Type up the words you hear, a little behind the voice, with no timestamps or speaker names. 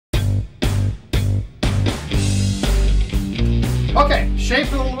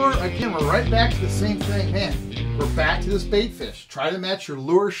shape of the lure, again, we're right back to the same thing. Man, we're back to this bait fish. Try to match your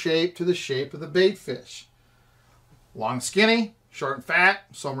lure shape to the shape of the bait fish. Long, skinny, short and fat,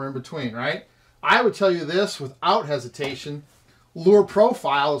 somewhere in between, right? I would tell you this without hesitation. Lure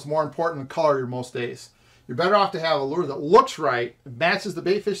profile is more important than color most days. You're better off to have a lure that looks right, matches the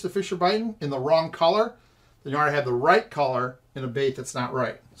bait fish the fish are biting in the wrong color, than you are to have the right color in a bait that's not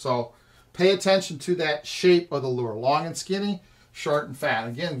right. So pay attention to that shape of the lure. Long and skinny, short and fat.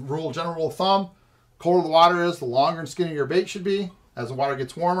 Again, general rule of thumb, colder the water is, the longer and skinnier your bait should be. As the water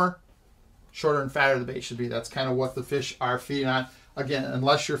gets warmer, shorter and fatter the bait should be. That's kind of what the fish are feeding on. Again,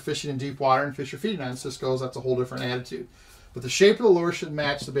 unless you're fishing in deep water and fish are feeding on Cisco's, that's a whole different attitude. But the shape of the lure should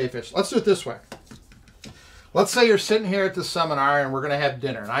match the bait fish. Let's do it this way. Let's say you're sitting here at this seminar and we're going to have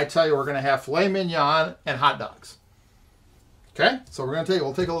dinner. And I tell you we're going to have filet mignon and hot dogs. Okay? So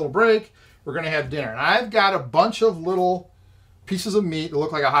we'll take a little break. We're going to have dinner. And I've got a bunch of little pieces of meat that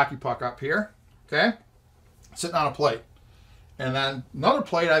look like a hockey puck up here. Okay? Sitting on a plate. And then another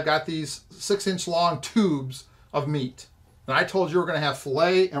plate, I've got these 6-inch long tubes of meat. And I told you we're going to have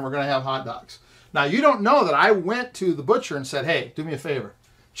filet and we're going to have hot dogs. Now, you don't know that I went to the butcher and said, hey, do me a favor.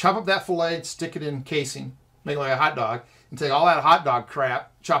 Chop up that filet, stick it in casing, make it like a hot dog, and take all that hot dog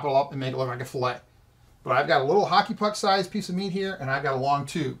crap, chop it all up, and make it look like a filet. But I've got a little hockey puck sized piece of meat here, and I've got a long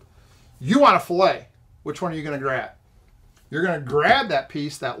tube. You want a filet. Which one are you going to grab? You're going to grab that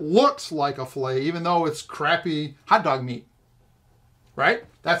piece that looks like a filet, even though it's crappy hot dog meat. Right?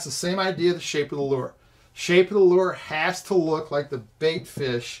 That's the same idea, the shape of the lure. Shape of the lure has to look like the bait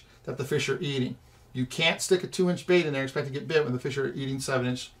fish that the fish are eating. You can't stick a 2-inch bait in there and expect to get bit when the fish are eating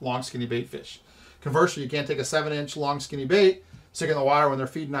 7-inch long skinny bait fish. Conversely, you can't take a 7-inch long skinny bait, stick it in the water when they're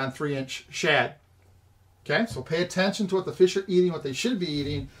feeding on 3-inch shad. Okay, so pay attention to what the fish are eating, what they should be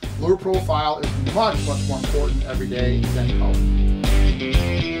eating. Lure profile is much, much more important every day than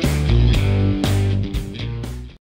color.